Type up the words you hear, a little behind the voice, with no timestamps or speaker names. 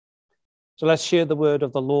So let's hear the word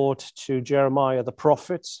of the Lord to Jeremiah the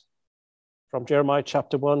prophet from Jeremiah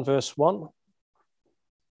chapter 1, verse 1.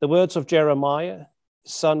 The words of Jeremiah,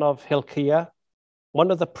 son of Hilkiah, one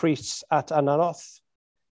of the priests at Anathoth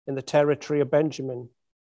in the territory of Benjamin.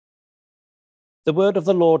 The word of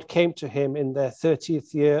the Lord came to him in the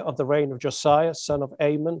 30th year of the reign of Josiah, son of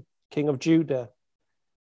Amon, king of Judah,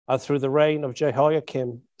 and through the reign of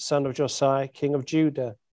Jehoiakim, son of Josiah, king of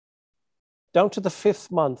Judah, down to the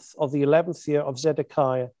 5th month of the 11th year of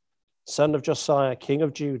Zedekiah, son of Josiah, king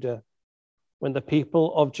of Judah, when the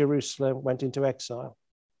people of Jerusalem went into exile.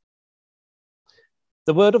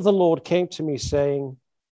 The word of the Lord came to me, saying,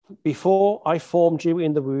 before I formed you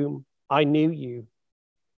in the womb, I knew you.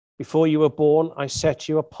 Before you were born, I set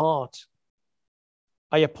you apart.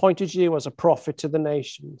 I appointed you as a prophet to the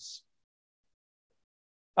nations.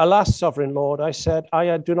 Alas, sovereign Lord, I said,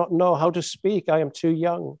 I do not know how to speak. I am too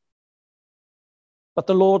young. But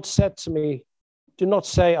the Lord said to me, do not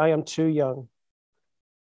say I am too young.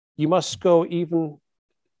 You must go to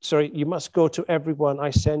everyone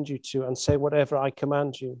I send you to and say whatever I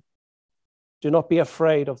command you. Do not be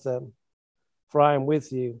afraid of them, for I am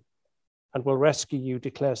with you and will rescue you,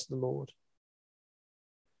 declares the Lord.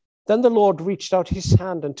 Then the Lord reached out his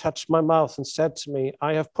hand and touched my mouth and said to me,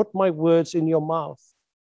 I have put my words in your mouth.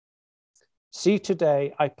 See,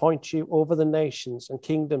 today I point you over the nations and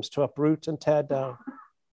kingdoms to uproot and tear down,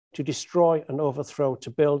 to destroy and overthrow, to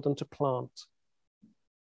build and to plant.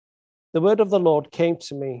 The word of the Lord came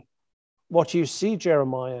to me. What do you see,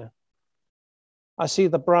 Jeremiah? I see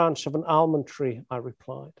the branch of an almond tree, I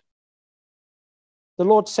replied. The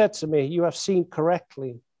Lord said to me, you have seen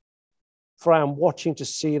correctly, for I am watching to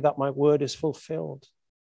see that my word is fulfilled.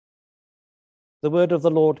 The word of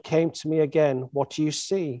the Lord came to me again. What do you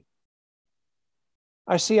see?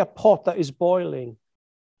 I see a pot that is boiling.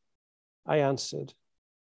 I answered,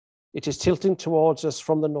 it is tilting towards us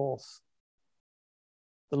from the north.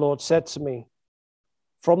 The Lord said to me,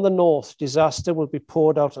 from the north, disaster will be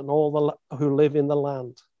poured out on all who live in the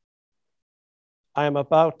land. I am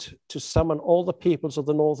about to summon all the peoples of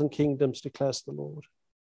the northern kingdoms, declares the Lord.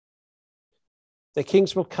 Their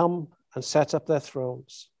kings will come and set up their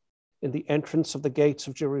thrones in the entrance of the gates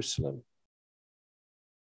of Jerusalem.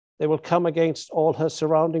 They will come against all her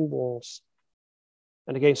surrounding walls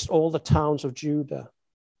and against all the towns of Judah.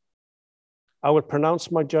 I will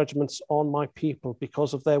pronounce my judgments on my people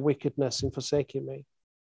because of their wickedness in forsaking me,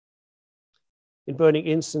 in burning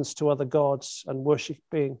incense to other gods and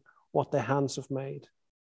worshipping what their hands have made.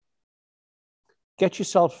 Get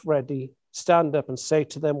yourself ready, stand up and say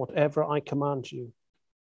to them whatever I command you.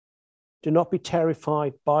 Do not be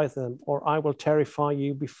terrified by them, or I will terrify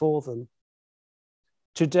you before them.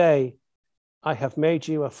 Today, I have made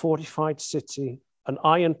you a fortified city, an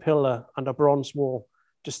iron pillar and a bronze wall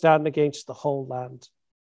to stand against the whole land,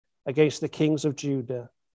 against the kings of Judah,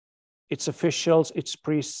 its officials, its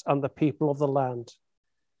priests, and the people of the land.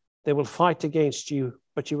 They will fight against you,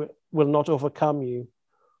 but you will not overcome you,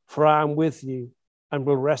 for I am with you and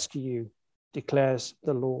will rescue you, declares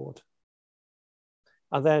the Lord.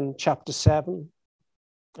 And then chapter 7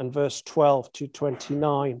 and verse 12 to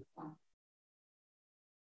 29.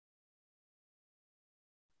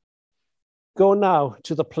 Go now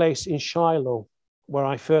to the place in Shiloh where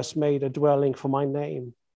I first made a dwelling for my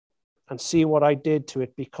name, and see what I did to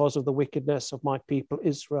it because of the wickedness of my people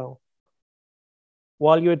Israel.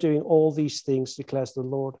 While you are doing all these things, declares the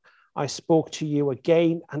Lord, I spoke to you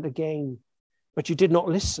again and again, but you did not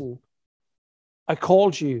listen. I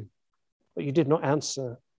called you, but you did not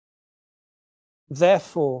answer.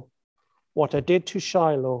 Therefore, what I did to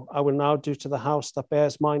Shiloh, I will now do to the house that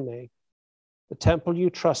bears my name, the temple you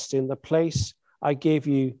trust in, the place I give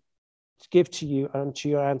to you and to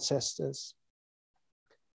your ancestors.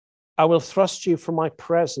 I will thrust you from my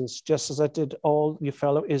presence, just as I did all your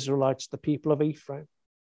fellow Israelites, the people of Ephraim.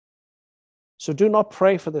 So do not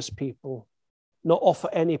pray for this people, nor offer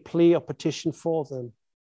any plea or petition for them.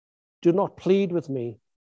 Do not plead with me,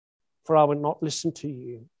 for I will not listen to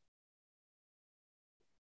you.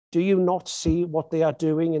 Do you not see what they are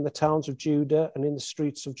doing in the towns of Judah and in the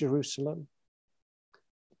streets of Jerusalem?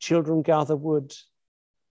 The children gather wood,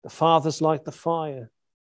 the fathers light the fire,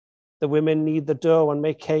 the women knead the dough and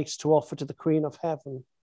make cakes to offer to the Queen of Heaven.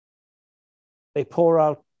 They pour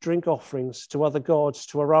out drink offerings to other gods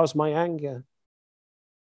to arouse my anger.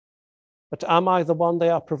 But am I the one they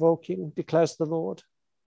are provoking, declares the Lord?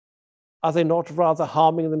 Are they not rather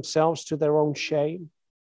harming themselves to their own shame?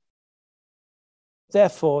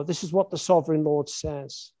 Therefore, this is what the sovereign Lord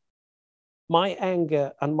says. My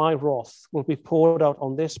anger and my wrath will be poured out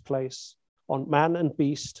on this place, on man and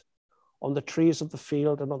beast, on the trees of the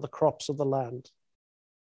field and on the crops of the land,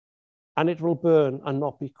 and it will burn and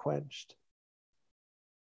not be quenched.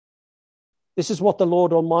 This is what the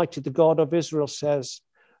Lord Almighty, the God of Israel, says.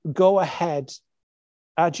 Go ahead,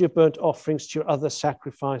 add your burnt offerings to your other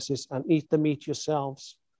sacrifices, and eat the meat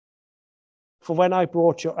yourselves. For when I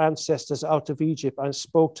brought your ancestors out of Egypt and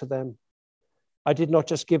spoke to them, I did not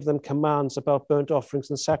just give them commands about burnt offerings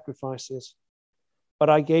and sacrifices, but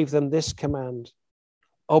I gave them this command: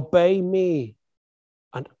 obey me,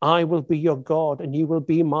 and I will be your God, and you will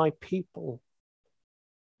be my people.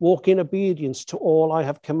 Walk in obedience to all I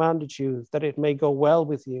have commanded you, that it may go well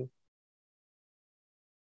with you.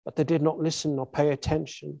 But they did not listen or pay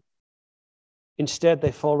attention. Instead,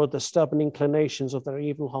 they followed the stubborn inclinations of their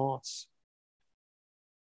evil hearts.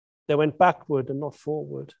 They went backward and not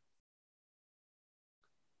forward.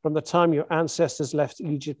 From the time your ancestors left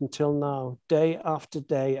Egypt until now, day after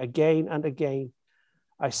day, again and again,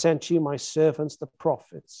 I sent you my servants, the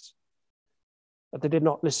prophets. But they did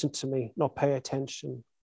not listen to me, nor pay attention.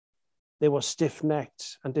 They were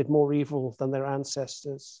stiff-necked and did more evil than their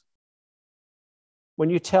ancestors.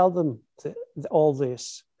 When you tell them all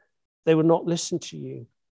this, they will not listen to you.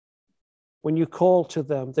 When you call to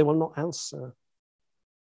them, they will not answer.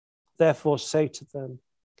 Therefore say to them,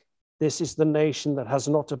 this is the nation that has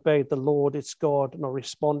not obeyed the Lord its God, nor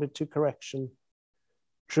responded to correction.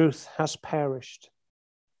 Truth has perished.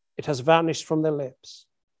 It has vanished from their lips.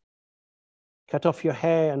 Cut off your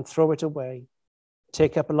hair and throw it away.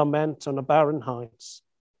 Take up a lament on the barren heights,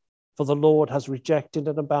 for the Lord has rejected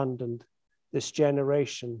and abandoned this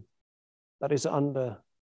generation that is under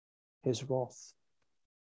his wrath.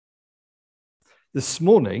 This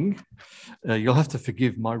morning, you'll have to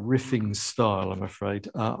forgive my riffing style, I'm afraid.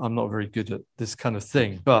 I'm not very good at this kind of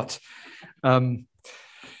thing, but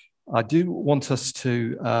I do want us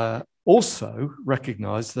to also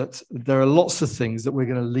recognize that there are lots of things that we're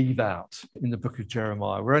going to leave out in the book of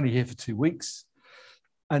Jeremiah. We're only here for 2 weeks.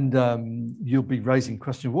 And you'll be raising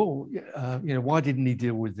questions, well, why didn't he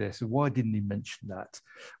deal with this? Why didn't he mention that?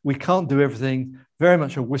 We can't do everything, very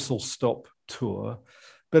much a whistle-stop tour.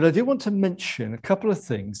 But I do want to mention a couple of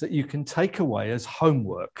things that you can take away as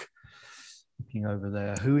homework. Looking over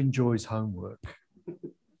there, who enjoys homework?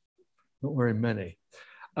 Not very many.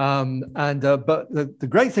 But the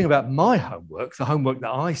great thing about my homework, the homework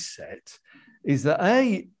that I set, is that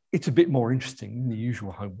it's a bit more interesting than the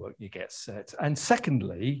usual homework you get set. And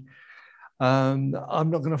secondly, I'm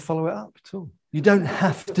not going to follow it up at all. You don't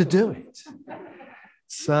have to do it.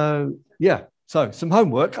 So, yeah. So some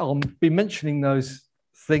homework. I'll be mentioning those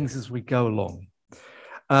things as we go along.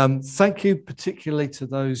 Thank you particularly to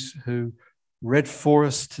those who read for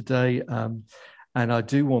us today. And I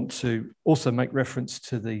do want to also make reference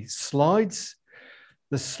to the slides.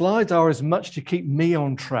 The slides are as much to keep me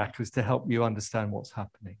on track as to help you understand what's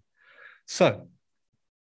happening. So,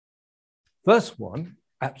 first one,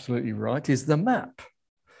 absolutely right, is the map.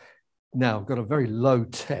 Now, I've got a very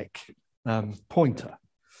low-tech pointer.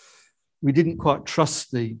 We didn't quite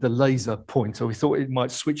trust the laser pointer. We thought it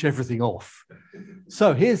might switch everything off.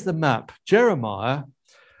 So here's the map. Jeremiah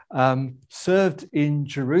served in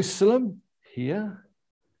Jerusalem here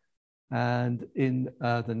and in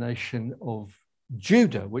the nation of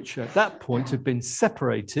Judah, which at that point had been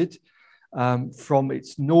separated from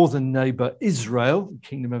its northern neighbor Israel, the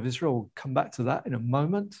kingdom of Israel. We'll come back to that in a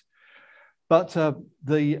moment. But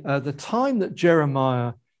the time that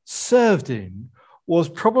Jeremiah served in was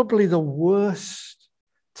probably the worst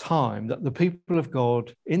time that the people of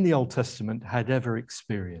God in the Old Testament had ever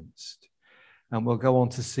experienced. And we'll go on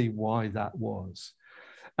to see why that was.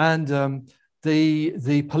 And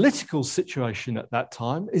the political situation at that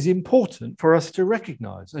time is important for us to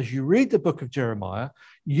recognize. As you read the book of Jeremiah,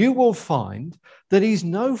 you will find that he's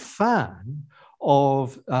no fan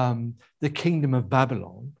of the kingdom of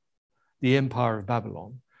Babylon, the empire of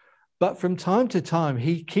Babylon. But from time to time,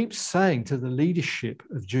 he keeps saying to the leadership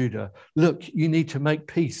of Judah, look, you need to make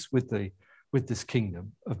peace with this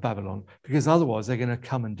kingdom of Babylon, because otherwise they're going to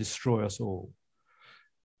come and destroy us all.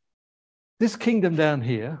 This kingdom down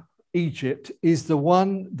here, Egypt, is the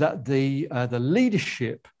one that the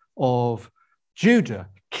leadership of Judah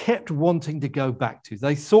kept wanting to go back to.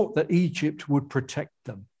 They thought that Egypt would protect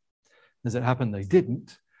them. As it happened, they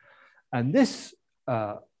didn't. And this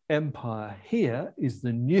empire here is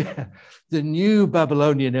the new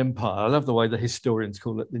Babylonian Empire. I love the way the historians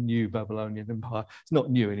call it the new Babylonian Empire. It's not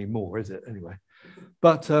new anymore, is it? Anyway.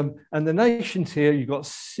 But, and the nations here, you've got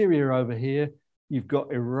Syria over here. You've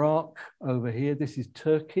got Iraq over here. This is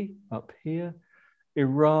Turkey up here.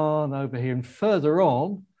 Iran over here. And further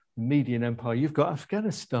on, the Median Empire, you've got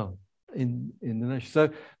Afghanistan. in the nation. So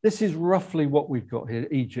this is roughly what we've got here.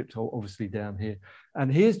 Egypt, obviously down here.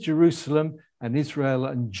 And here's Jerusalem and Israel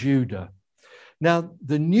and Judah. Now,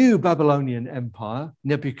 the new Babylonian Empire,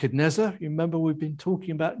 Nebuchadnezzar, you remember we've been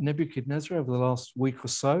talking about Nebuchadnezzar over the last week or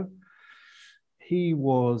so. He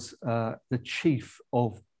was the chief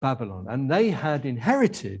of Babylon, and they had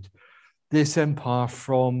inherited this empire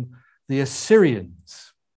from the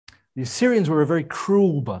Assyrians. The Assyrians were a very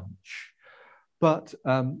cruel bunch, but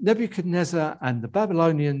Nebuchadnezzar and the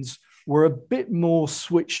Babylonians were a bit more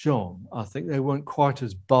switched on. I think they weren't quite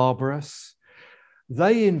as barbarous.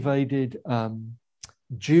 They invaded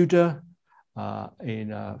Judah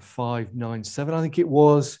in 597, I think it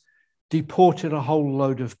was, deported a whole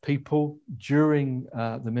load of people during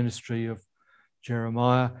the ministry of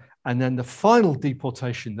Jeremiah. And then the final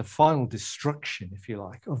deportation, the final destruction, if you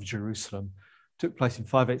like, of Jerusalem took place in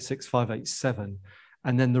 586, 587.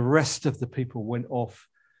 And then the rest of the people went off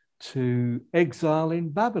to exile in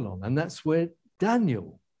Babylon. And that's where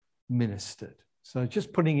Daniel ministered. So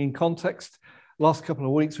just putting in context, last couple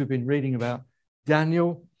of weeks we've been reading about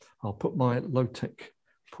Daniel. I'll put my low-tech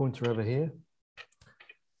pointer over here.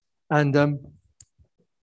 And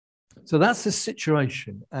so that's the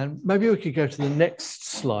situation. And maybe we could go to the next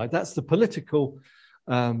slide. That's the political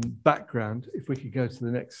background. If we could go to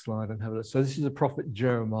the next slide and have a look. So this is the prophet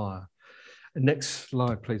Jeremiah. Next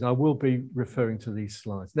slide, please. I will be referring to these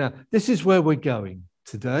slides. Now, this is where we're going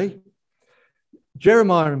today.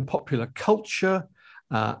 Jeremiah in popular culture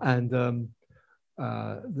and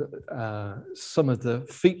some of the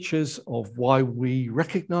features of why we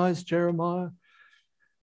recognize Jeremiah.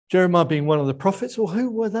 Jeremiah being one of the prophets. Well,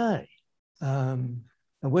 who were they? And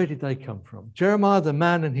where did they come from? Jeremiah, the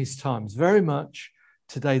man and his times. Very much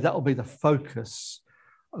today, that will be the focus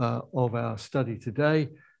of our study today.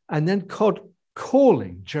 And then God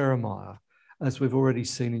calling Jeremiah, as we've already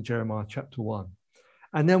seen in Jeremiah chapter 1.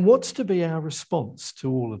 And then what's to be our response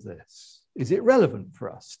to all of this? Is it relevant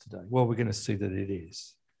for us today? Well, we're going to see that it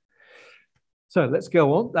is. So let's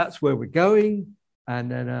go on. That's where we're going.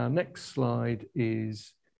 And then our next slide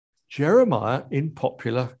is Jeremiah in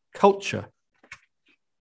popular culture.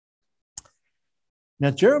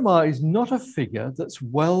 Now, Jeremiah is not a figure that's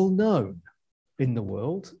well known in the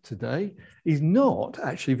world today. He's not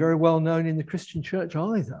actually very well known in the Christian church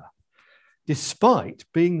either, despite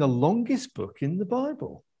being the longest book in the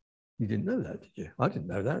Bible. You didn't know that, did you? I didn't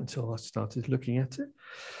know that until I started looking at it.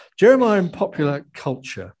 Jeremiah in popular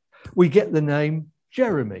culture. We get the name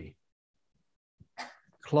Jeremy.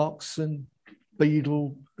 Clarkson,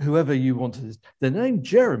 Beadle, whoever you want to. The name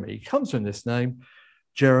Jeremy comes from this name,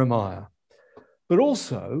 Jeremiah. But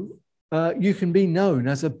also, you can be known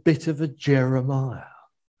as a bit of a Jeremiah.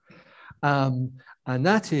 And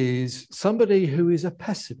that is somebody who is a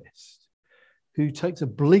pessimist, who takes a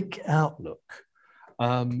bleak outlook.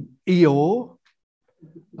 Eeyore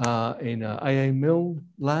in A.A. Milne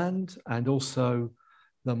land, and also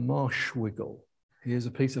the Marshwiggle. Here's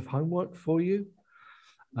a piece of homework for you.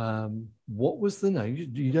 What was the name?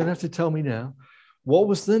 You don't have to tell me now. What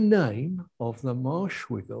was the name of the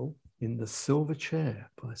Marshwiggle in The Silver Chair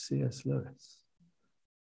by C.S. Lewis?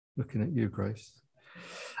 Looking at you, Grace.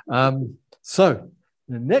 So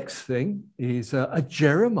the next thing is a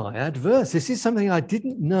Jeremiah verse. This is something I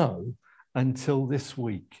didn't know until this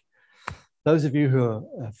week. Those of you who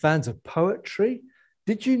are fans of poetry,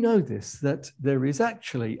 did you know this, that there is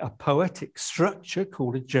actually a poetic structure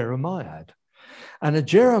called a Jeremiad? And a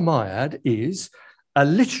Jeremiad is a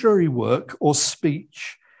literary work or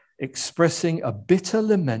speech expressing a bitter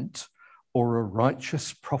lament or a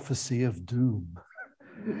righteous prophecy of doom.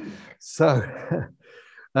 So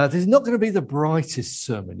this is not going to be the brightest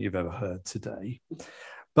sermon you've ever heard today.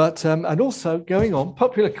 But, and also going on,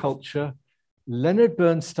 popular culture, Leonard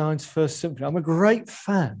Bernstein's First Symphony. I'm a great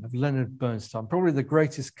fan of Leonard Bernstein, probably the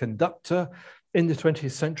greatest conductor in the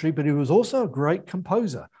 20th century, but he was also a great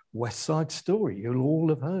composer. West Side Story, you'll all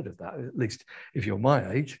have heard of that, at least if you're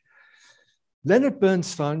my age. Leonard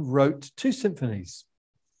Bernstein wrote 2 symphonies,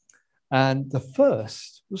 and the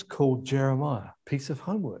first was called Jeremiah. Piece of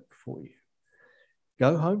homework for you.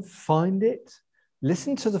 Go home, find it,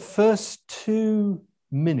 listen to the first 2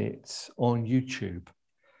 minutes on YouTube.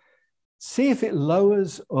 See if it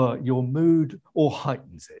lowers your mood or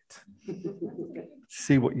heightens it.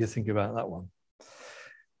 See what you think about that one.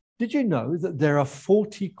 Did you know that there are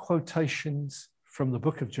 40 quotations from the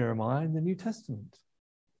book of Jeremiah in the New Testament?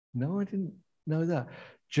 No, I didn't know that.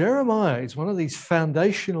 Jeremiah is one of these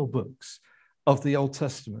foundational books of the Old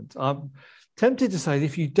Testament. I'm tempted to say that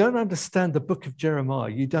if you don't understand the book of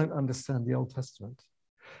Jeremiah, you don't understand the Old Testament.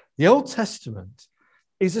 The Old Testament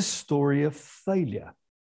is a story of failure.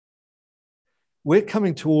 we're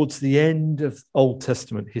coming towards the end of Old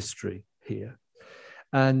Testament history here.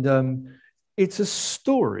 And it's a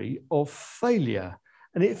story of failure.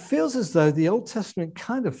 And it feels as though the Old Testament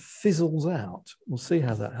kind of fizzles out. We'll see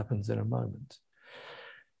how that happens in a moment.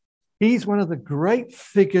 He's one of the great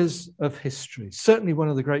figures of history, certainly one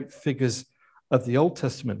of the great figures of the Old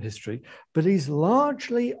Testament history, but he's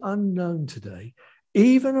largely unknown today,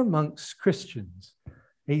 even amongst Christians.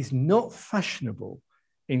 He's not fashionable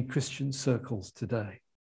in Christian circles today.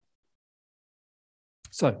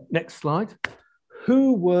 So, next slide.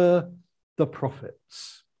 Who were the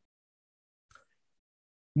prophets?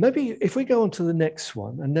 Maybe if we go on to the next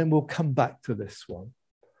one, and then we'll come back to this one.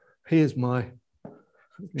 Here's my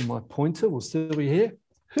pointer, will still be here.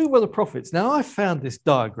 Who were the prophets? Now, I found this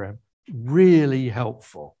diagram really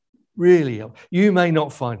helpful, really helpful. You may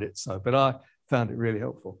not find it so, but I found it really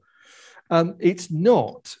helpful. It's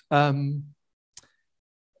not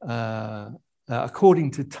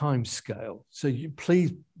according to time scale, so you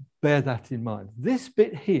please bear that in mind. This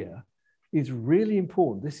bit here is really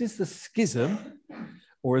important. This is the schism,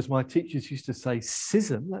 or as my teachers used to say,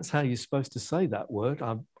 schism. That's how you're supposed to say that word.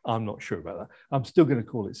 I'm not sure about that. I'm still going to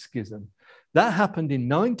call it schism. That happened in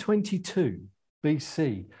 922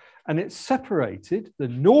 BC, and it separated the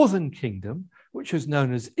northern kingdom, which was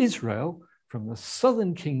known as Israel, from the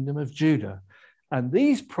southern kingdom of Judah. And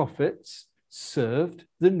these prophets served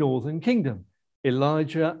the northern kingdom: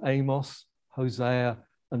 Elijah, Amos, Hosea,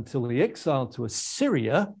 until the exile to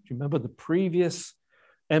Assyria. Do you remember the previous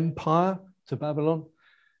empire to Babylon?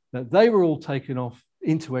 Now, they were all taken off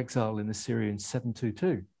into exile in Assyria in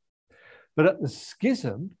 722. But at the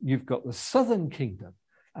schism, you've got the southern kingdom.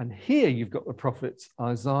 And here you've got the prophets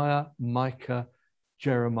Isaiah, Micah,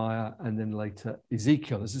 Jeremiah, and then later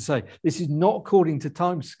Ezekiel. As I say, this is not according to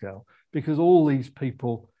time scale, because all these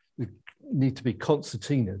people need to be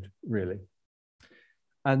concertinaed, really.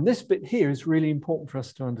 And this bit here is really important for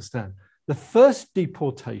us to understand. The first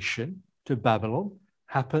deportation to Babylon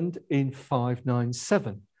happened in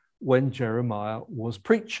 597, when Jeremiah was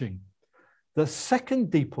preaching. The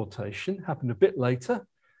second deportation happened a bit later,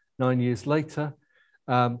 9 years later,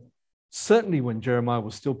 certainly when Jeremiah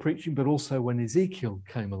was still preaching, but also when Ezekiel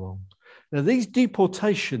came along. Now, these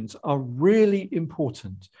deportations are really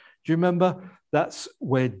important. Do you remember that's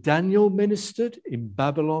where Daniel ministered in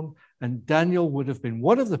Babylon, and Daniel would have been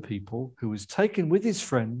one of the people who was taken with his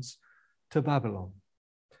friends to Babylon.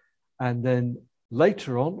 And then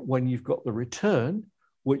later on, when you've got the return,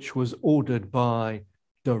 which was ordered by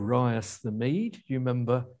Darius the Mede, you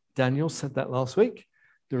remember Daniel said that last week?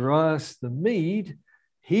 Darius the Mede,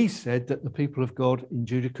 he said that the people of God in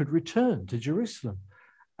Judah could return to Jerusalem.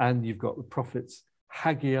 And you've got the prophets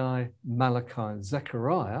Haggai, Malachi, and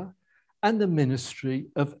Zechariah, and the ministry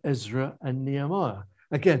of Ezra and Nehemiah.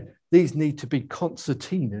 Again, these need to be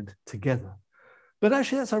concertinaed together. But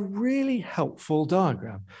actually, that's a really helpful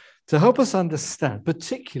diagram to help us understand,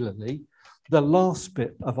 particularly the last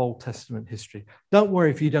bit of Old Testament history. Don't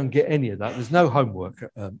worry if you don't get any of that. There's no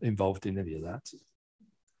homework involved in any of that.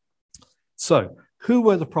 So, who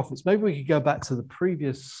were the prophets? Maybe we could go back to the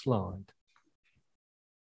previous slide.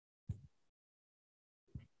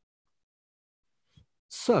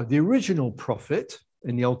 So, the original prophet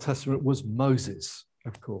in the Old Testament was Moses,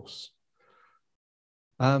 of course.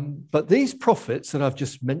 But these prophets that I've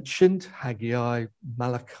just mentioned, Haggai,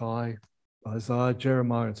 Malachi, Isaiah,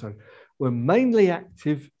 Jeremiah, and so on, were mainly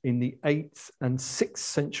active in the 8th and 6th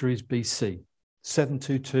centuries BC,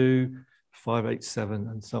 722, 587,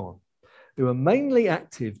 and so on. They were mainly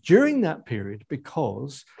active during that period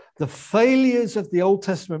because the failures of the Old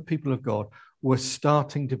Testament people of God were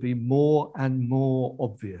starting to be more and more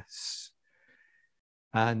obvious.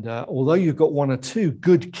 And although you've got one or two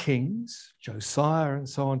good kings, Josiah and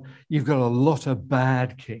so on, you've got a lot of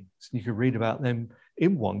bad kings. You can read about them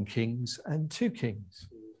in 1 Kings and 2 Kings.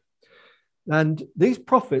 And these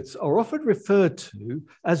prophets are often referred to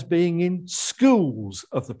as being in schools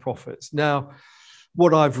of the prophets. Now,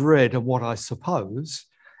 what I've read and what I suppose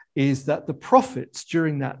is that the prophets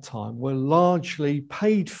during that time were largely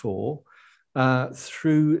paid for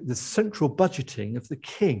through the central budgeting of the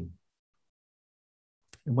king.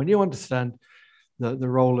 And when you understand the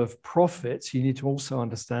role of prophets, you need to also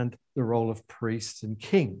understand the role of priests and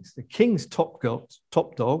kings. The king's top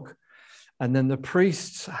dog, and then the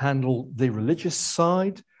priests handle the religious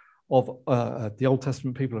side of the Old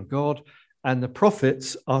Testament people of God, and the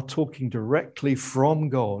prophets are talking directly from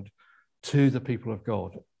God to the people of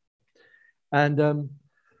God. And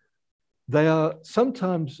they are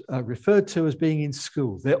sometimes referred to as being in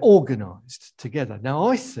school. They're organized together. Now,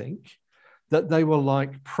 I think that they were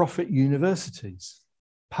like prophet universities.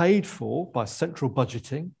 paid for by central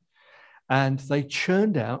budgeting, and they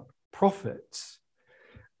churned out prophets.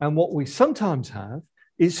 And what we sometimes have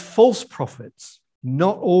is false prophets,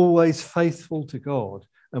 not always faithful to God.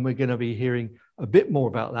 And we're going to be hearing a bit more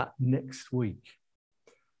about that next week.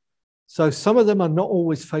 So some of them are not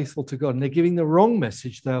always faithful to God, and they're giving the wrong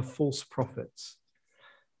message. They are false prophets.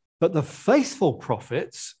 But the faithful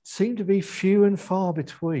prophets seem to be few and far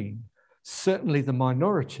between, certainly the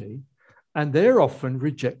minority, and they're often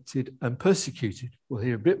rejected and persecuted. We'll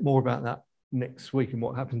hear a bit more about that next week and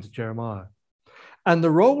what happened to Jeremiah. And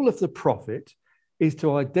the role of the prophet is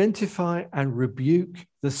to identify and rebuke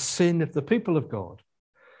the sin of the people of God,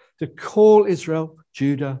 to call Israel,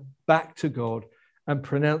 Judah back to God, and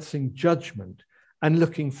pronouncing judgment and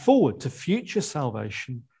looking forward to future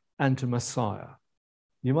salvation and to Messiah.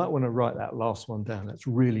 You might want to write that last one down. That's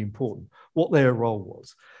really important, what their role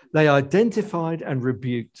was. They identified and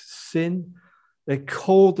rebuked sin. They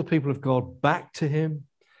called the people of God back to him.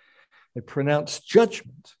 They pronounced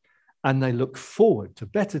judgment, and they look forward to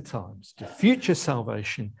better times, to future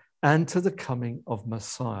salvation, and to the coming of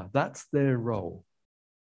Messiah. That's their role.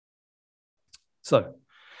 So,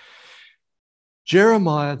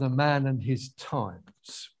 Jeremiah, the man and his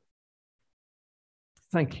times.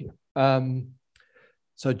 Thank you.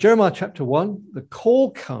 So Jeremiah chapter 1, the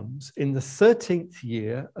call comes in the 13th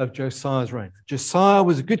year of Josiah's reign. Josiah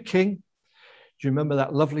was a good king. Do you remember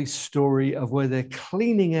that lovely story of where they're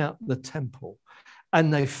cleaning out the temple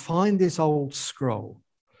and they find this old scroll?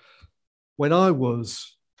 When I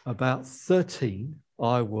was about 13,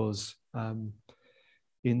 I was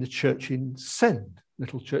in the church in Send,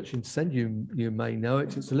 little church in Send. You may know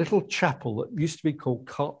it. It's a little chapel that used to be called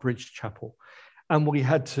Cartbridge Chapel. And we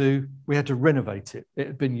had to renovate it. It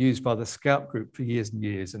had been used by the scout group for years and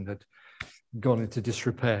years and had gone into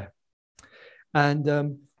disrepair.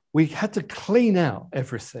 And we had to clean out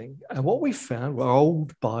everything. And what we found were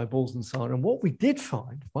old Bibles and so on. And what we did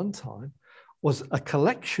find one time was a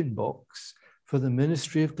collection box for the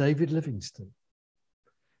ministry of David Livingstone.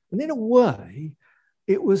 And in a way,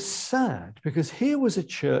 it was sad because here was a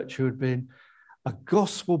church who had been a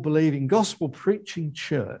gospel-believing, gospel-preaching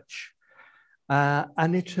church,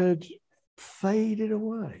 and it had faded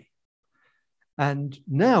away. And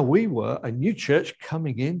now we were a new church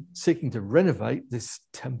coming in, seeking to renovate this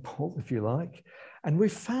temple, if you like, and we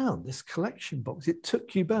found this collection box. It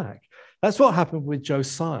took you back. That's what happened with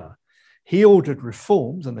Josiah. He ordered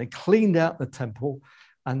reforms, and they cleaned out the temple,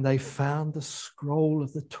 and they found the scroll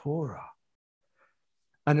of the Torah.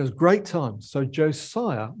 And it was great times. So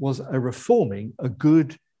Josiah was a reforming, a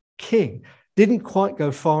good king. Didn't quite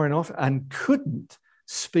go far enough and couldn't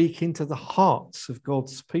speak into the hearts of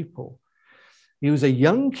God's people. He was a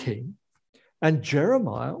young king, and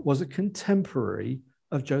Jeremiah was a contemporary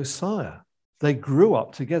of Josiah. They grew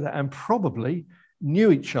up together and probably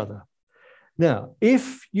knew each other. Now,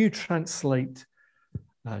 if you translate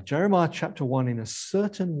Jeremiah chapter 1 in a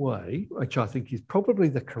certain way, which I think is probably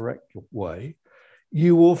the correct way,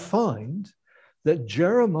 you will find that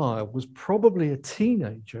Jeremiah was probably a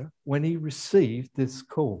teenager when he received this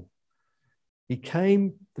call. The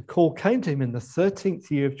call came to him in the 13th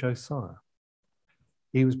year of Josiah.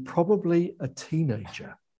 He was probably a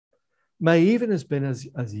teenager, may even have been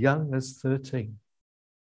as young as 13.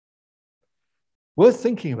 Worth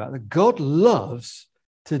thinking about that God loves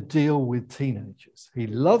to deal with teenagers. He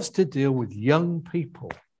loves to deal with young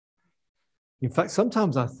people. In fact,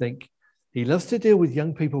 sometimes I think he loves to deal with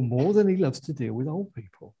young people more than he loves to deal with old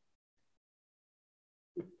people.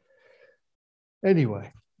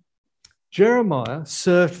 Anyway, Jeremiah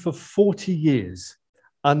served for 40 years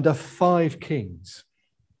under 5 kings.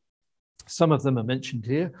 Some of them are mentioned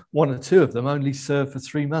here. 1 or 2 of them only served for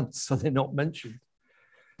 3 months, so they're not mentioned.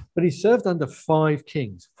 But he served under 5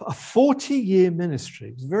 kings. A 40-year ministry.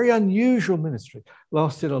 It was a very unusual ministry.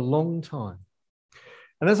 Lasted a long time.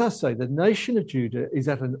 And as I say, the nation of Judah is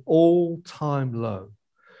at an all-time low.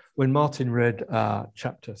 When Martin read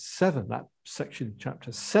chapter 7, that section of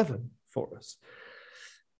chapter 7 for us,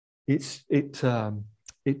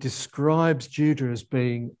 it describes Judah as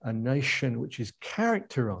being a nation which is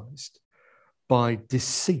characterized by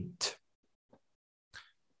deceit.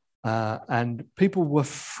 And people were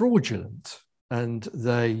fraudulent and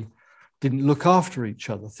they didn't look after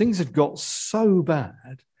each other. Things had got so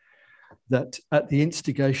bad that at the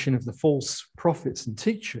instigation of the false prophets and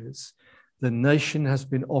teachers, the nation has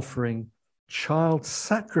been offering child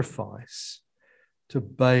sacrifice to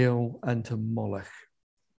Baal and to Moloch.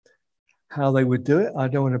 How they would do it, I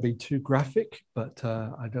don't want to be too graphic, but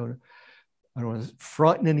I don't want to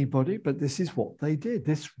frighten anybody, but this is what they did.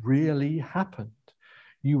 This really happened.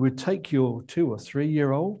 You would take your 2 or 3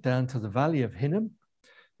 year old down to the valley of Hinnom.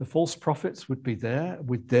 The false prophets would be there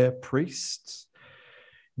with their priests.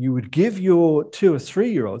 You would give your 2 or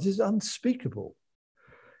 3 year olds, this is unspeakable.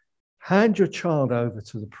 Hand your child over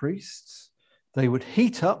to the priests. They would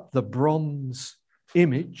heat up the bronze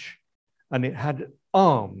image, and it had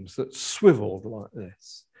arms that swiveled like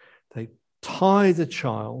this. They tie the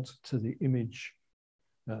child to the image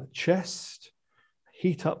chest,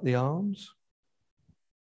 heat up the arms,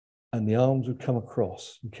 and the arms would come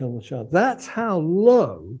across and kill the child. That's how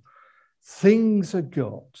low things had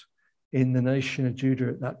got in the nation of Judah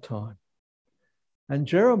at that time. And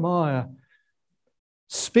Jeremiah,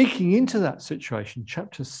 speaking into that situation,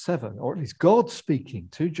 chapter 7, or at least God speaking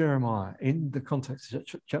to Jeremiah in the context of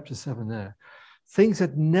chapter 7 there, things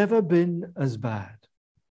had never been as bad.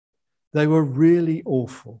 They were really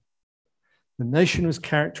awful. The nation was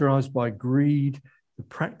characterized by greed, the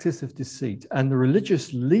practice of deceit, and the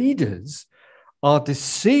religious leaders are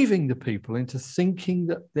deceiving the people into thinking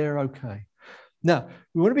that they're okay. Now,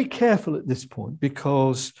 we want to be careful at this point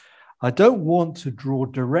because I don't want to draw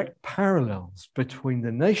direct parallels between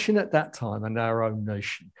the nation at that time and our own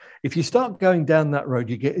nation. If you start going down that road,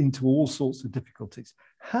 you get into all sorts of difficulties.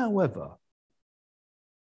 However,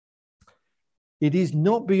 it is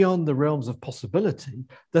not beyond the realms of possibility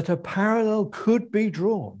that a parallel could be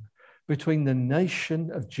drawn between the nation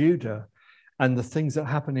of Judah and the things that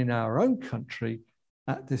happen in our own country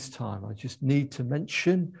at this time. I just need to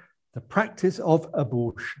mention the practice of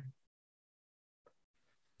abortion.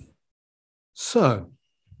 So,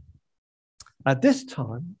 at this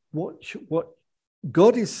time, what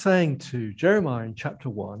God is saying to Jeremiah in chapter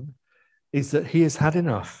 1 is that he has had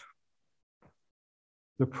enough.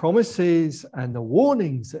 The promises and the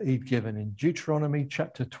warnings that he'd given in Deuteronomy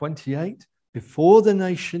chapter 28, before the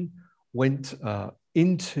nation went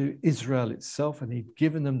into Israel itself, and he'd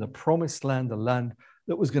given them the promised land, the land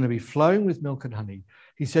that was going to be flowing with milk and honey.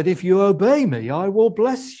 He said, if you obey me, I will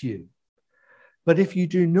bless you. But if you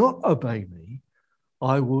do not obey me,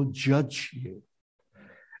 I will judge you.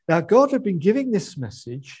 Now, God had been giving this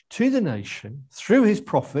message to the nation through his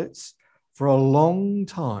prophets for a long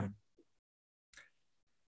time.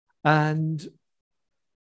 And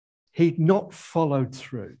he'd not followed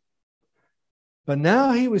through. But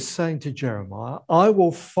now he was saying to Jeremiah, I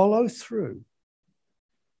will follow through.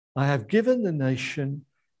 I have given the nation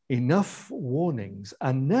enough warnings.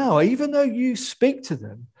 And now, even though you speak to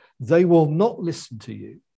them, they will not listen to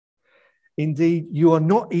you. Indeed, you are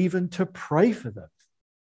not even to pray for them,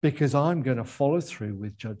 because I'm going to follow through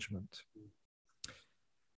with judgment.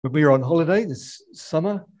 When we were on holiday this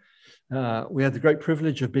summer, we had the great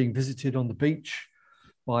privilege of being visited on the beach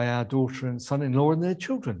by our daughter and son-in-law and their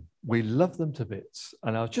children. We love them to bits.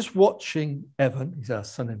 And I was just watching Evan, he's our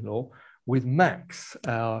son-in-law, with Max,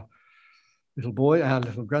 our little boy, our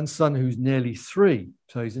little grandson, who's nearly 3.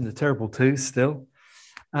 So he's in the terrible 2 still.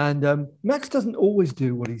 And Max doesn't always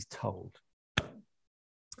do what he's told.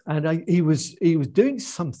 And he was doing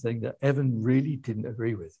something that Evan really didn't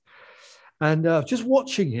agree with. And just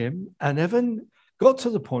watching him, and Evan got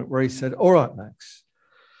to the point where he said, all right, Max.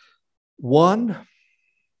 1,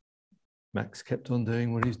 Max kept on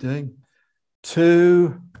doing what he's doing.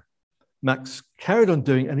 2, Max carried on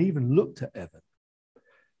doing and even looked at Evan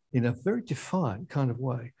in a very defiant kind of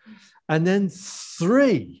way. And then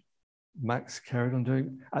 3, Max carried on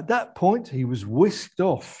doing. At that point, he was whisked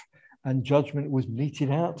off and judgment was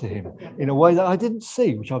meted out to him in a way that I didn't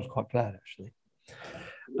see, which I was quite glad, actually.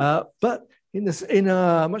 But in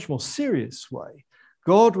a much more serious way,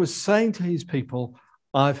 God was saying to his people,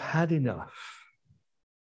 I've had enough.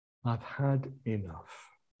 I've had enough.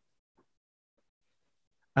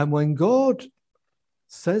 And when God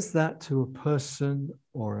says that to a person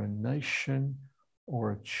or a nation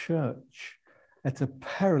or a church, it's a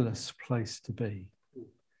perilous place to be.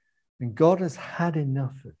 And God has had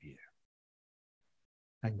enough of you.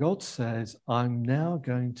 And God says, I'm now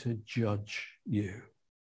going to judge you.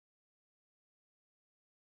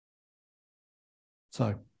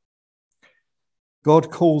 So,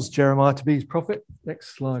 God calls Jeremiah to be his prophet.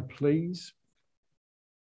 Next slide, please.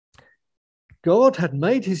 God had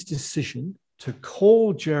made his decision to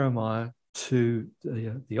call Jeremiah to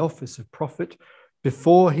the office of prophet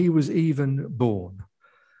before he was even born.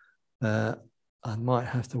 I might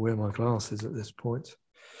have to wear my glasses at this point.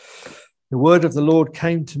 The word of the Lord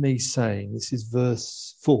came to me saying, this is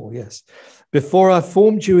verse 4, yes. Before I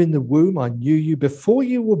formed you in the womb, I knew you. Before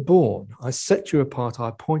you were born, I set you apart. I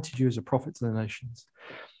appointed you as a prophet to the nations.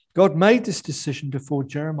 God made this decision before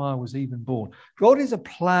Jeremiah was even born. God is a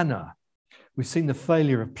planner. We've seen the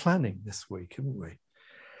failure of planning this week, haven't we?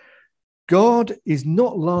 God is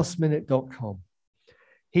not lastminute.com.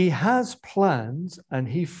 He has plans and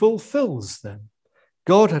he fulfills them.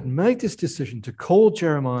 God had made this decision to call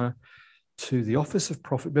Jeremiah to the office of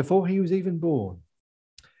prophet before he was even born.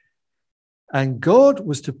 And God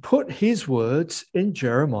was to put his words in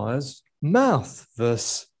Jeremiah's mouth,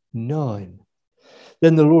 verse 9.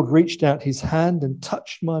 Then the Lord reached out his hand and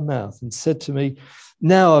touched my mouth and said to me,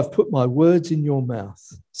 now I've put my words in your mouth.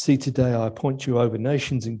 See, today I appoint you over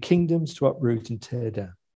nations and kingdoms to uproot and tear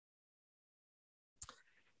down.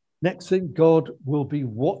 Next thing, God will be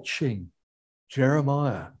watching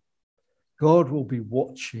Jeremiah. God will be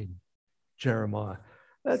watching Jeremiah.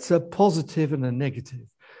 That's a positive and a negative,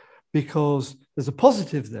 because there's a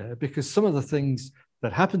positive there because some of the things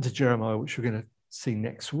that happened to Jeremiah, which we're going to see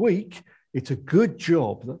next week, it's a good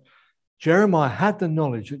job that Jeremiah had the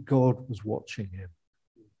knowledge that God was watching him.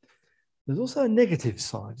 There's also a negative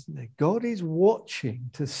side, isn't there? God is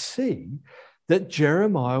watching to see that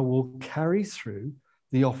Jeremiah will carry through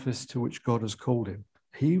the office to which God has called him.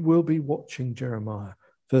 He will be watching Jeremiah,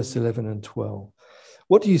 verse 11 and 12.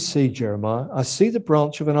 What do you see, Jeremiah? I see the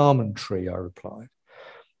branch of an almond tree, I replied.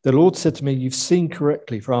 The Lord said to me, you've seen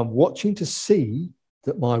correctly, for I'm watching to see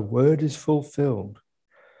that my word is fulfilled.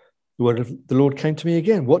 The word of the Lord came to me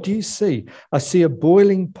again. What do you see? I see a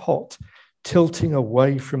boiling pot tilting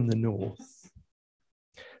away from the north.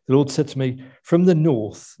 The Lord said to me, from the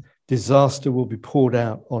north, disaster will be poured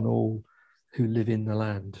out on all who live in the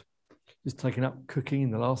land. Just taken up cooking in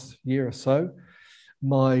the last year or so.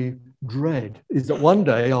 My dread is that one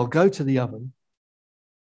day I'll go to the oven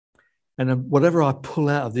and whatever I pull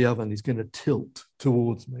out of the oven is going to tilt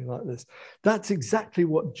towards me like this. That's exactly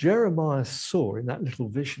what Jeremiah saw in that little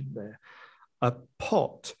vision there. A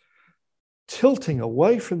pot tilting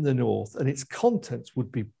away from the north, and its contents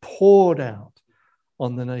would be poured out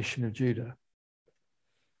on the nation of Judah.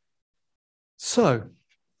 So,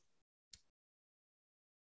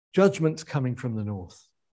 judgment's coming from the north.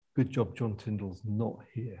 Good job John Tyndall's not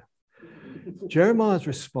here. Jeremiah's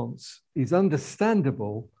response is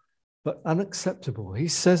understandable, but unacceptable. He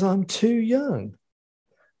says, I'm too young.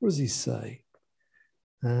 What does he say?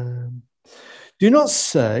 Do not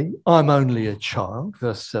say, I'm only a child,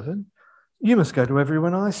 verse 7. You must go to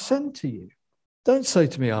everyone I send to you. Don't say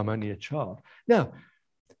to me, I'm only a child. Now,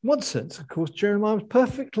 in one sense, of course, Jeremiah was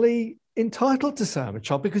perfectly entitled to say I'm a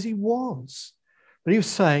child because he was. But he was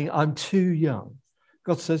saying, I'm too young.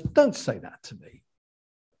 God says, don't say that to me.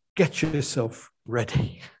 Get yourself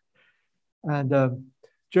ready. And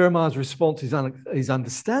Jeremiah's response is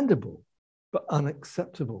understandable, but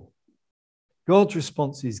unacceptable. God's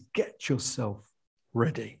response is, get yourself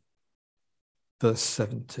ready. Verse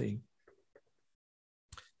 17.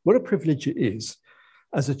 What a privilege it is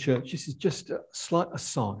as a church. This is just a slight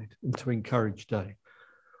aside and to encourage Dave.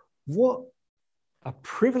 What a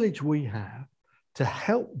privilege we have to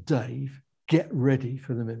help Dave get ready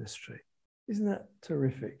for the ministry. Isn't that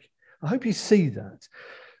terrific? I hope you see that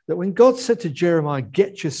when God said to Jeremiah,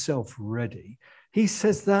 get yourself ready, he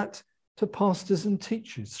says that to pastors and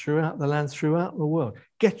teachers throughout the land, throughout the world.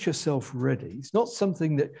 Get yourself ready. It's not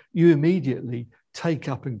something that you immediately take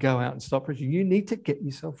up and go out and start preaching. You need to get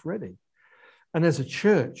yourself ready. And as a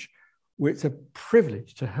church, it's a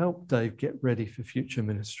privilege to help Dave get ready for future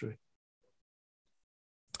ministry.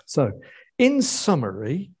 So, in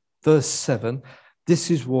summary, verse 7,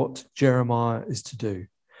 this is what Jeremiah is to do.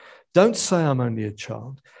 Don't say I'm only a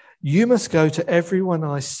child. You must go to everyone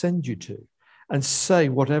I send you to and say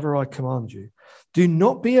whatever I command you. Do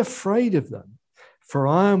not be afraid of them, for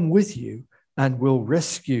I am with you and will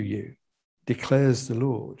rescue you, declares the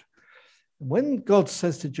Lord. When God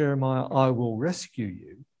says to Jeremiah, I will rescue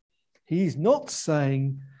you, he's not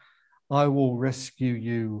saying, I will rescue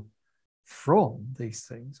you from these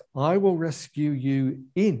things. I will rescue you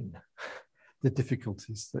in the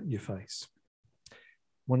difficulties that you face.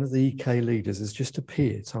 One of the EK leaders has just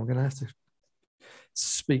appeared, so I'm going to have to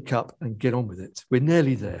speak up and get on with it. We're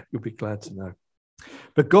nearly there, you'll be glad to know.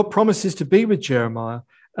 But God promises to be with Jeremiah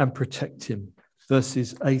and protect him.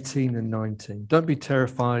 Verses 18 and 19. Don't be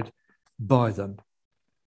terrified by them.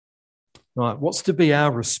 Right, what's to be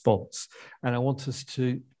our response? And I want us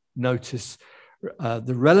to notice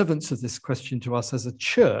the relevance of this question to us as a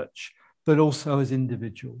church, but also as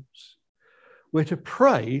individuals. We're to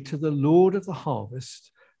pray to the Lord of the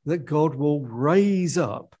harvest that God will raise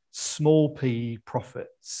up small p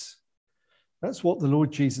prophets. That's what the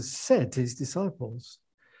Lord Jesus said to his disciples.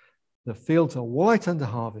 The fields are white under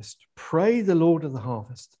harvest. Pray the Lord of the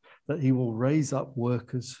harvest that he will raise up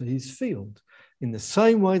workers for his field. In the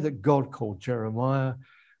same way that God called Jeremiah,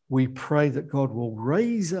 we pray that God will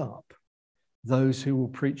raise up those who will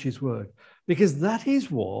preach his word. because that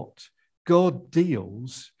is what God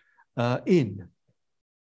deals in.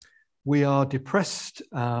 We are depressed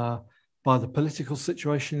by the political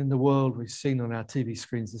situation in the world. We've seen on our TV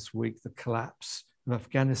screens this week the collapse of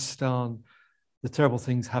Afghanistan, the terrible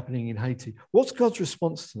things happening in Haiti. What's God's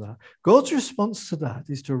response to that? God's response to that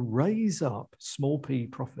is to raise up small p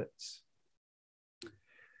prophets.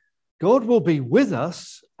 God will be with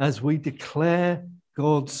us as we declare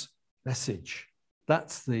God's message.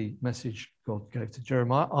 That's the message God gave to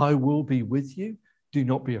Jeremiah. I will be with you. Do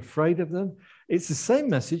not be afraid of them. It's the same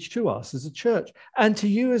message to us as a church and to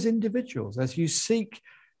you as individuals, as you seek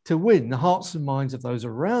to win the hearts and minds of those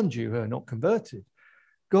around you who are not converted.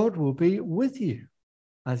 God will be with you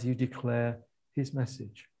as you declare his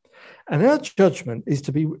message. And our judgment is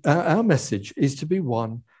to be, our message is to be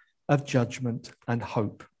one of judgment and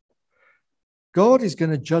hope. God is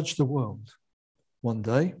going to judge the world one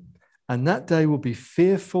day, and that day will be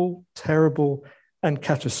fearful, terrible, and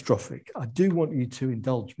catastrophic. I do want you to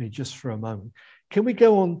indulge me just for a moment. Can we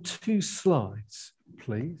go on 2 slides,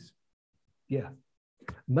 please? Yeah,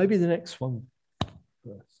 maybe the next one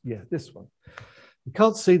first. Yeah, this one. You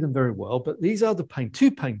can't see them very well, but these are the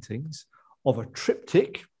 2 paintings of a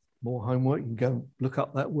triptych. More homework, you can go and look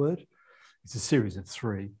up that word. It's a series of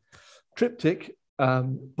 3. Triptych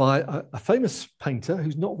by a famous painter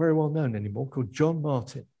who's not very well known anymore, called John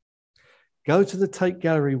Martin. Go to the Tate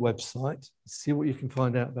Gallery website, see what you can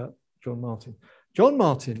find out about John Martin. John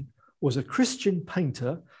Martin was a Christian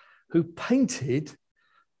painter who painted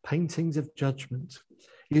paintings of judgment.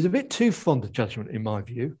 He was a bit too fond of judgment, in my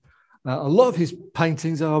view. A lot of his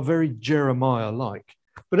paintings are very Jeremiah-like.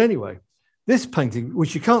 But anyway, this painting,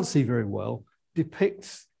 which you can't see very well,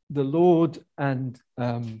 depicts the Lord and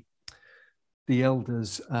the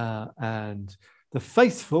elders and the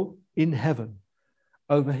faithful in heaven.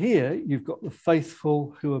 Over here, you've got the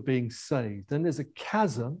faithful who are being saved. Then there's a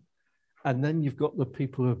chasm, and then you've got the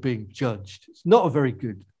people who are being judged. It's not a very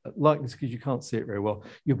good likeness because you can't see it very well.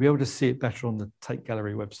 You'll be able to see it better on the Tate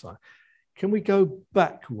Gallery website. Can we go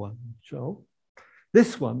back one, Joel?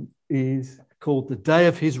 This one is called The Day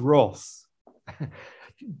of His Wrath.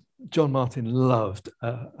 John Martin loved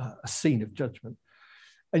a scene of judgment.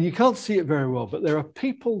 And you can't see it very well, but there are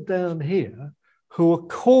people down here who are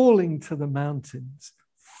calling to the mountains,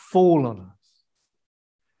 fall on us.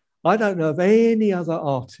 I don't know of any other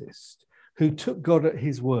artist who took God at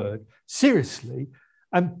his word seriously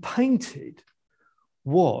and painted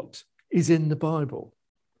what is in the Bible.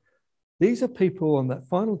 These are people on that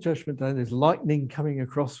final judgment day. There's lightning coming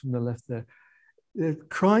across from the left there. They're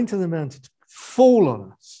crying to the mountains, fall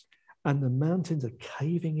on us. And the mountains are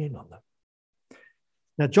caving in on them.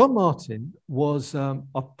 Now, John Martin was a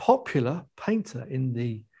popular painter in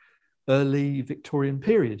the early Victorian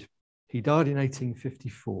period. He died in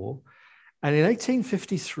 1854. And in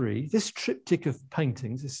 1853, this triptych of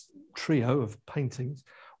paintings, this trio of paintings,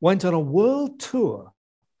 went on a world tour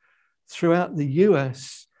throughout the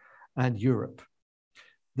US and Europe.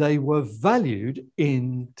 They were valued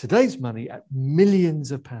in today's money at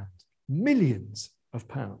millions of pounds. Millions of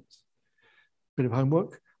pounds. Bit of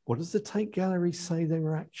homework. What does the Tate Gallery say they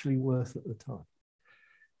were actually worth at the time?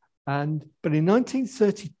 But in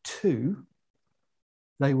 1932,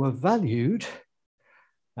 they were valued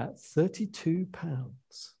at £32.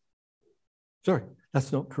 Sorry,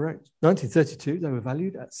 that's not correct. 1932, they were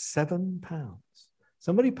valued at £7.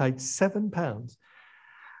 Somebody paid £7.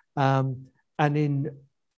 And in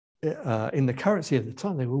the currency of the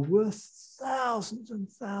time, they were worth thousands and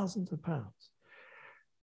thousands of pounds.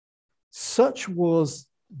 Such was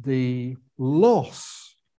the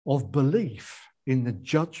loss of belief in the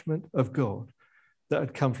judgment of God that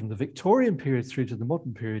had come from the Victorian period through to the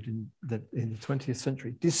modern period in the 20th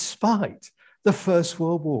century, despite the First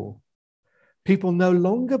World War. People no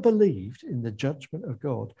longer believed in the judgment of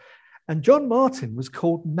God. And John Martin was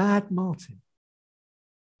called Mad Martin.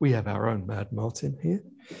 We have our own Mad Martin here.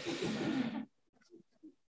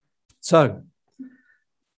 So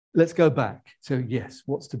let's go back. So yes,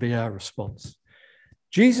 what's to be our response?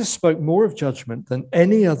 Jesus spoke more of judgment than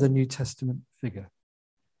any other New Testament figure.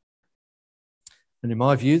 And in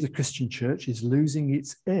my view, the Christian church is losing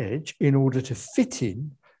its edge in order to fit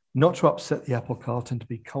in, not to upset the apple cart and to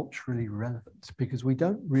be culturally relevant, because we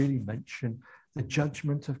don't really mention the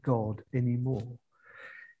judgment of God anymore.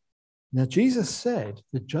 Now, Jesus said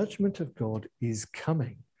the judgment of God is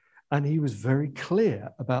coming, and he was very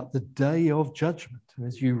clear about the day of judgment. And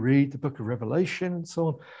as you read the book of Revelation and so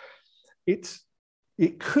on,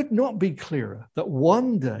 it could not be clearer that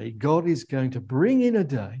one day God is going to bring in a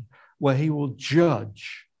day where he will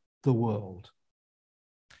judge the world.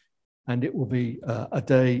 And it will be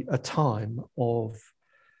a time of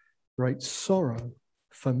great sorrow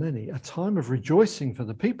for many, a time of rejoicing for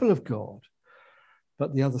the people of God.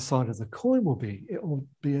 But the other side of the coin will be, it will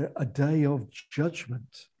be a day of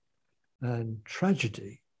judgment and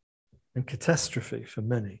tragedy and catastrophe for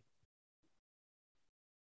many.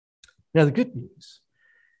 Now, the good news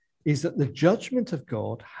is that the judgment of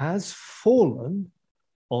God has fallen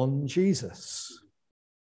on Jesus.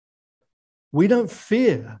 We don't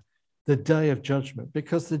fear the day of judgment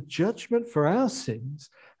because the judgment for our sins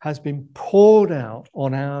has been poured out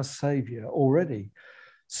on our Saviour already.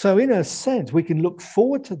 So in a sense, we can look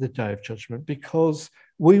forward to the day of judgment because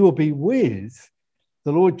we will be with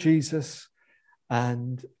the Lord Jesus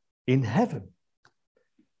and in heaven.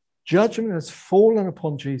 Judgment has fallen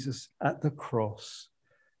upon Jesus at the cross.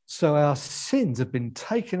 So our sins have been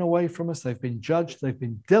taken away from us. They've been judged. They've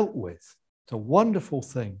been dealt with. It's a wonderful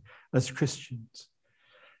thing as Christians.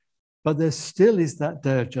 But there still is that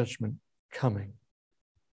day of judgment coming.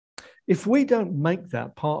 If we don't make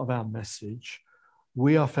that part of our message,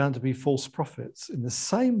 we are found to be false prophets in the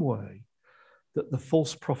same way that the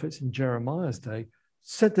false prophets in Jeremiah's day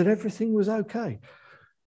said that everything was okay.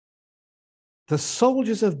 The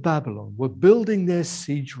soldiers of Babylon were building their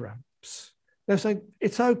siege ramps. They're saying,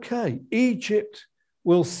 it's okay. Egypt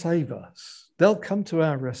will save us. They'll come to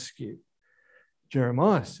our rescue.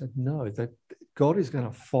 Jeremiah said, no, that God is going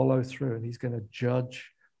to follow through and he's going to judge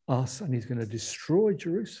us and he's going to destroy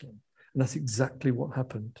Jerusalem. And that's exactly what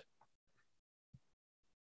happened.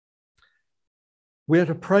 We are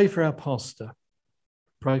to pray for our pastor,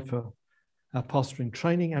 pray for our pastor in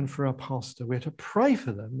training and for our pastor. We are to pray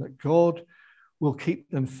for them that God will keep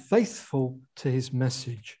them faithful to his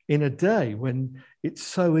message in a day when it's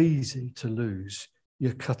so easy to lose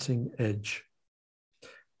your cutting edge.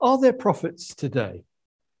 Are there prophets today?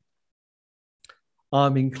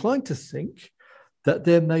 I'm inclined to think that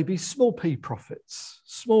there may be small p prophets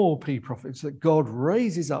that God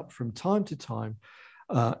raises up from time to time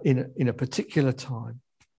in a particular time.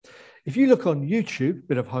 If you look on YouTube, a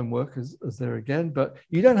bit of homework as there again, but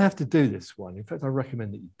you don't have to do this one. In fact, I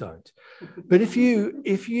recommend that you don't. But if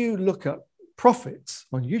you look at prophets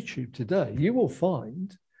on YouTube today, you will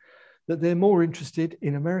find that they're more interested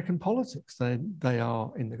in American politics than they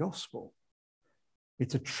are in the gospel.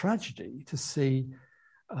 It's a tragedy to see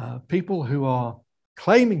people who are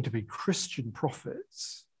claiming to be Christian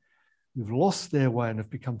prophets who've lost their way and have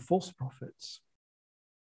become false prophets.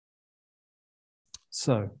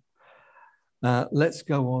 So let's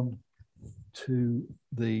go on to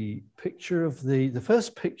the picture of the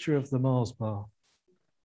first picture of the Mars bar.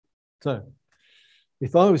 So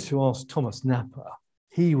if I was to ask Thomas Napper,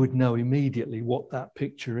 he would know immediately what that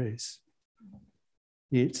picture is.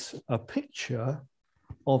 It's a picture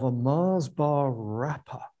of a Mars bar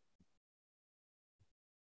wrapper.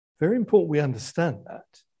 Very important we understand that.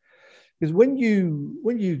 Because when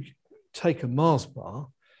you take a Mars bar,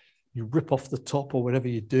 you rip off the top or whatever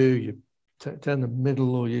you do, you take down the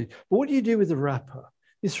middle but what do you do with the wrapper?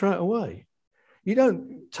 You throw it away. You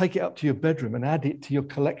don't take it up to your bedroom and add it to your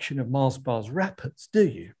collection of Mars bars wrappers, do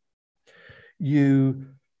you? You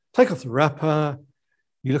take off the wrapper,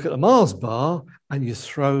 you look at the Mars bar, and you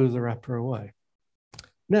throw the wrapper away.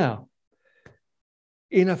 Now,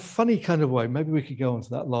 in a funny kind of way, maybe we could go on to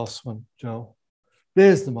that last one, Joel.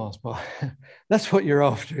 There's the Mars bar. That's what you're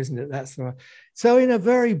after, isn't it? That's the one. So in a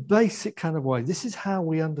very basic kind of way, this is how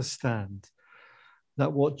we understand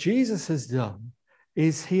that what Jesus has done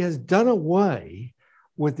is he has done away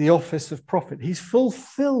with the office of prophet. He's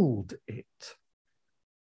fulfilled it.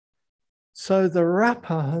 So the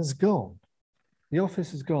wrapper has gone. The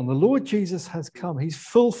office has gone. The Lord Jesus has come. He's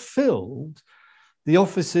fulfilled the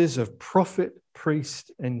offices of prophet,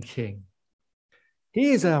 priest, and king.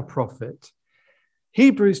 He is our prophet.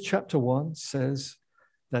 Hebrews chapter 1 says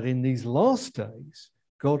that in these last days,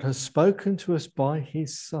 God has spoken to us by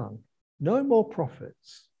his Son. No more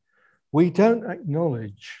prophets. We don't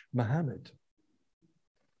acknowledge Muhammad.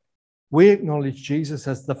 We acknowledge Jesus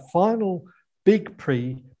as the final big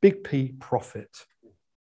P prophet.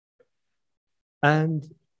 And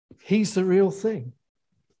he's the real thing.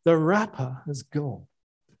 The wrapper has gone.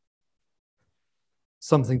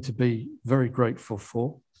 Something to be very grateful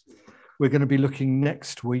for. We're going to be looking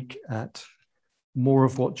next week at more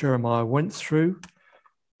of what Jeremiah went through.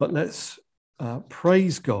 But let's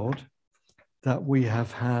praise God that we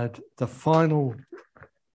have had the final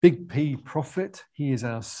big P prophet. He is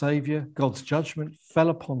our Saviour. God's judgment fell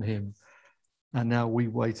upon him. And now we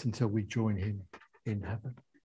wait until we join him in heaven.